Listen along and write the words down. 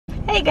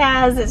Hey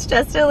guys, it's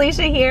just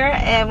Alicia here,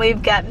 and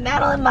we've got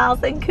Madeline,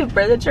 Miles, and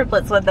Cooper, the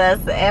triplets, with us,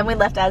 and we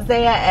left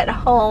Isaiah at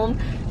home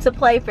to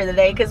play for the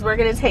day because we're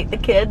going to take the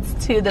kids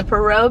to the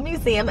Perot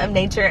Museum of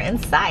Nature and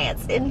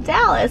Science in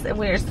Dallas, and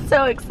we are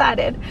so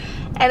excited.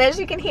 And as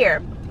you can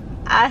hear,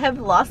 I have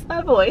lost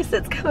my voice.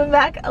 It's coming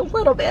back a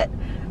little bit,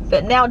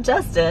 but now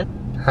Justin.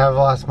 I've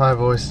lost my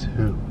voice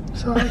too,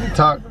 so I can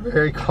talk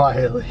very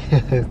quietly.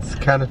 It's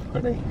kind of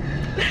funny.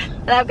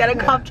 And I've got a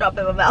cough drop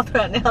in my mouth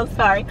right now.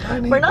 Sorry.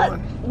 We're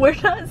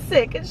not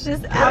sick. It's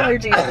just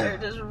allergies are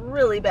just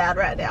really bad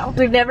right now.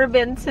 We've never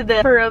been to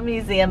the Perot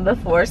Museum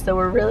before, so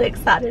we're really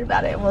excited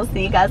about it, and we'll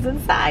see you guys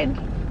inside.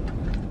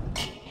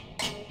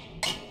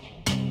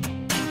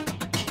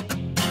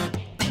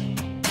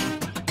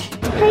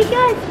 Hey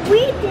guys,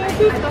 we did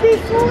this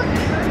before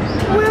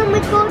when we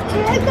go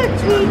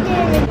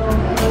trick-or-treating.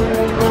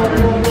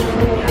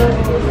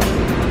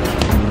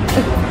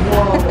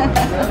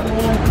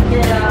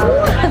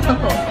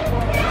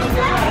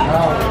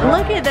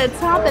 Look at the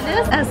top of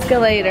this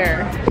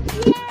escalator.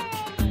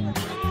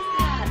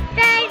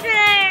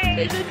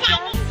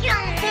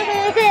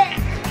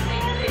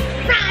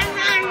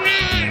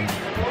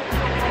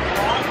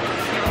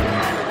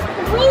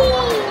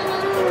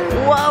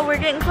 Whoa, we're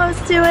getting close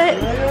to it.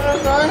 The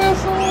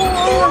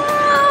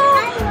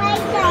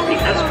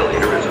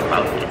escalator is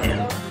about to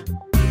end.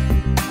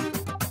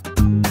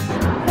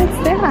 What's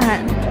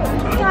that?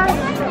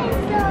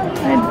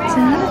 A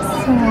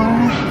dinosaur.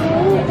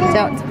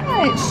 Don't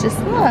touch, just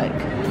look.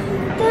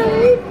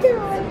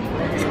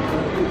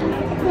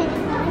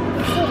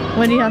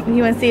 What do you think?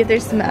 You want to see if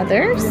there's some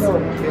others?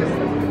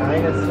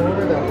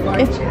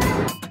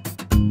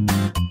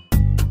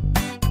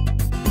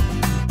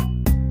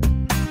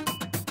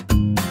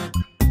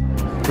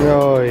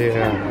 Oh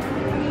yeah.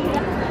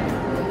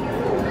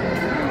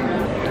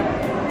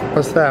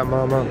 What's that,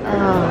 Mama? Oh,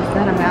 is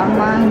that a mountain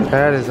lion?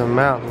 That is a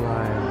mountain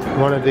lion.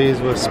 One of these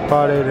was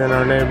spotted in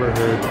our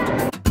neighborhood.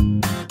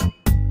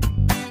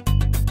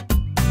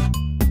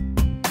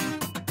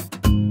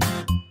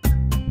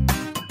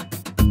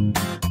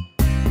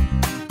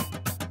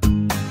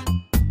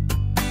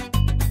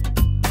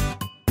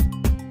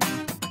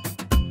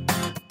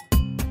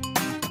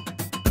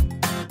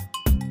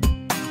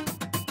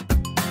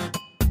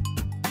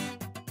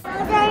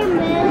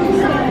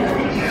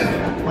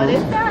 What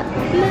is that?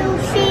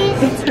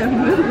 Mooses. It's a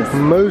moose.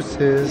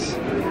 Mooses.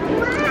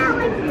 Wow,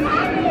 it's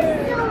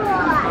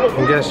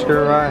dinosaur. I guess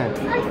you're right.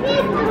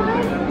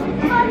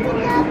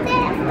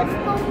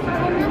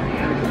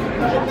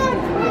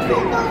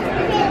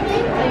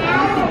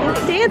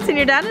 Dance and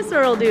your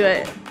dinosaur will do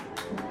it.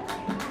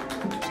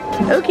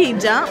 Okay,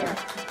 jump.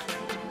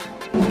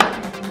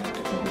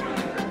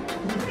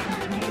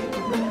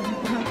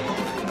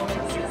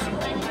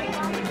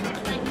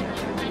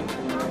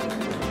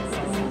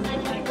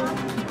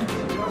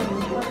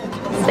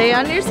 Stay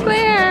on your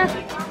square.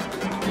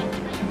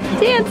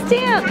 Dance,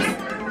 dance.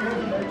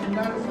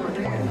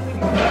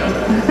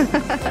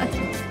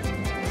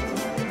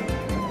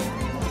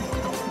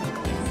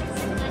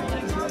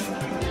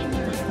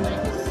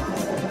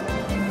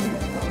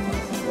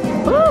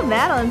 Ooh,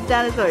 Madeline's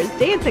dinosaur is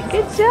dancing.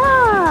 Good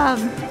job.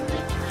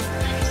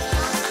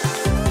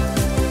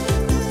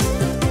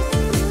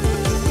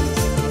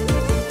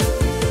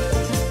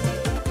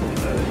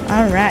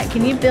 All right,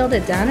 can you build a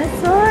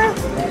dinosaur?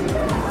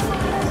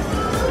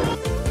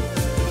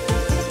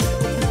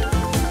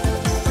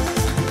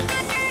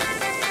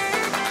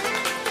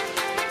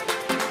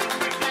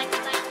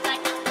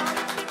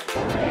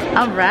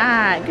 All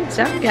right, good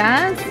job,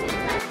 guys.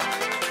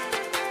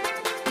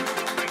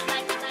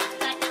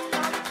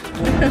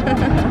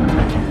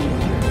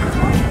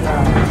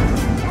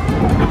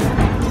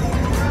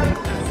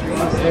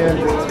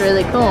 It's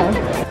really cool.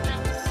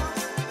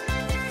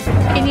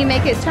 Can you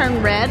make it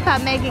turn red by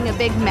making a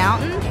big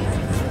mountain?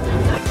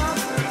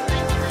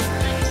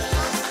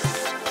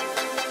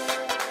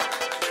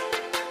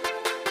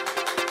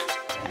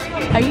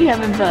 Are you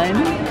having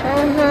fun?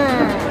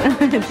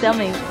 Tell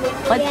me,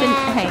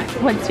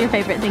 what's your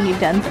favorite thing you've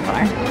done so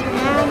far?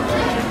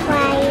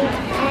 Play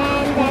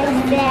and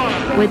the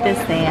sand. With the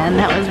sand,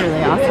 that was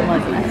really awesome,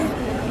 wasn't it?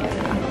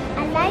 I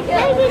like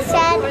what you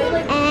said,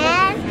 and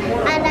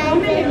I like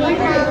learning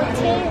how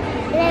to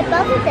play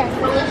both of them.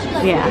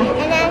 Yeah.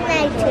 And I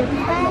like to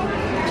play,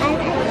 I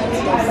like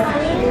to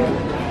swim,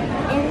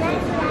 and I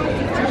like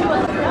to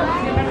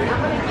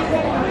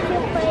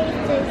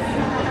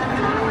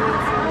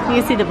play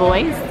You see the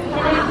boys?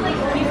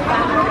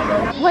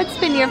 What's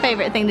been your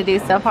favorite thing to do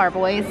so far,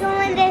 boys?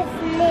 Going the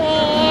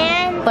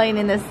sand. Playing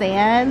in the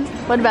sand.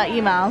 What about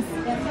you, Miles?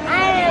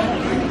 I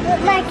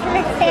like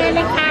the sand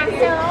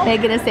castle.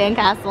 Making a sand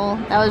castle.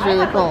 That was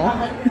really cool.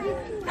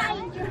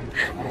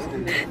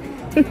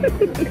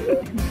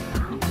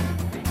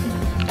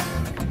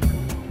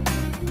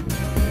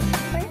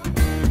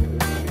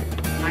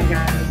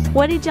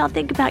 What did y'all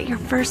think about your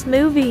first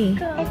movie? It's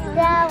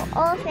so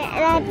awesome,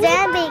 and I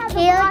didn't be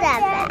killed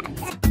at that.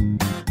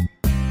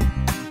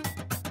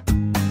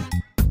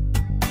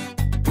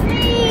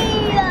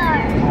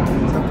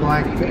 It's a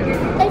black bear.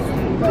 It's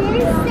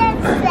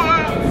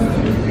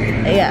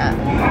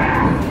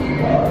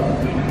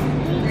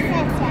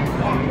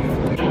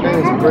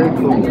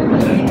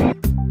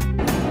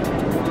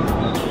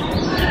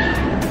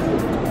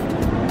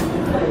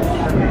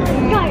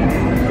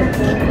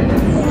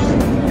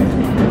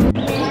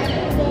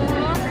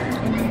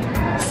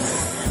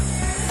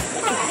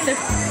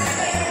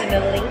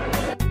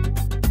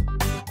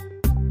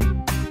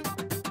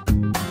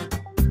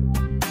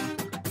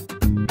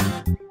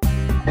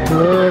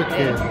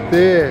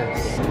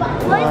this.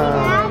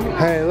 Wow.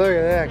 Hey, look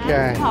at that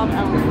That's guy. called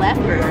a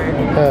leopard.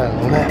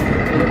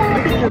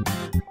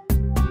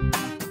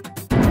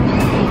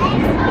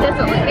 It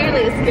doesn't look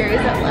nearly as scary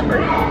as that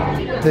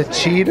leopard. The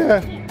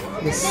cheetah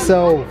is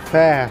so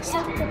fast.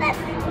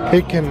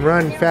 It can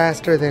run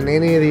faster than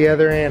any of the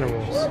other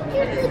animals.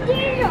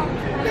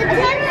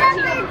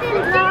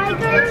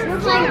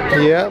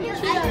 Yep.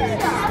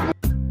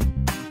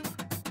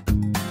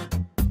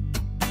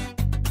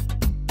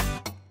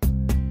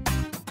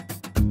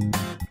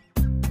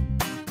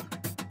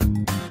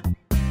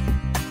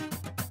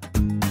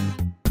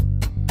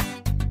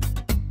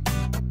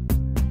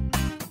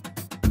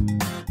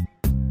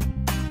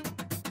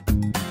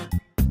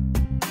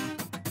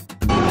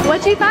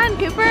 What'd you find,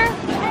 Cooper?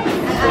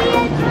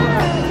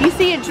 You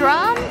see a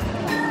drum?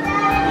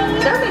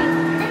 Show me.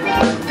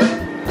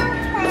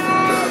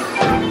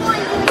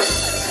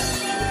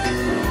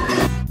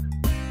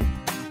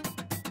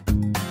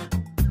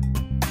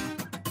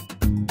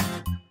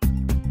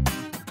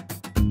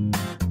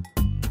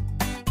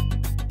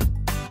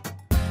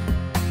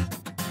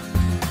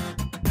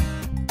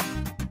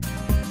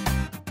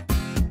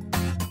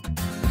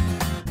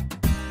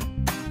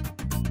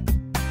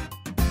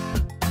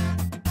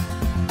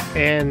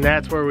 And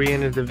that's where we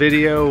ended the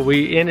video.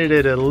 We ended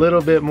it a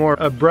little bit more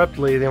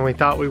abruptly than we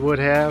thought we would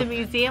The have.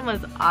 museum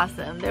was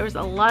awesome. There was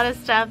a lot of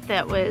stuff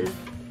that was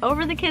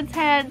over the kids'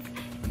 heads,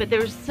 but there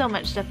was so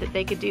much stuff that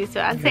they could do.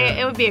 So I'd say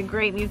it would be a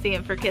great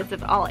museum for kids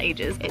of all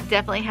ages. It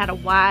definitely had a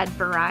wide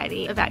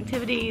variety of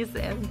activities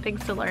and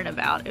things to learn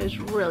about. It was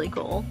really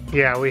cool.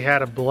 Yeah, we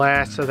had a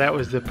blast. So that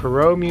was the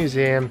Perot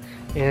Museum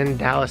in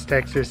Dallas,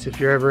 Texas. If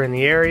you're ever in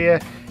the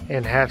area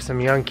and have some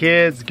young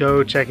kids,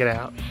 go check it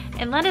out.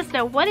 And let us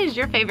know, what is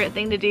your favorite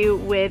thing to do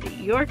with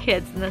your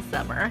kids in the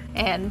summer?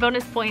 And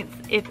bonus points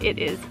if it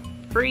is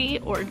free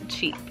or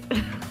cheap.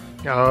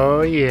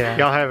 Oh yeah.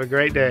 Y'all have a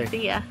great day.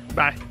 See ya.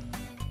 Bye.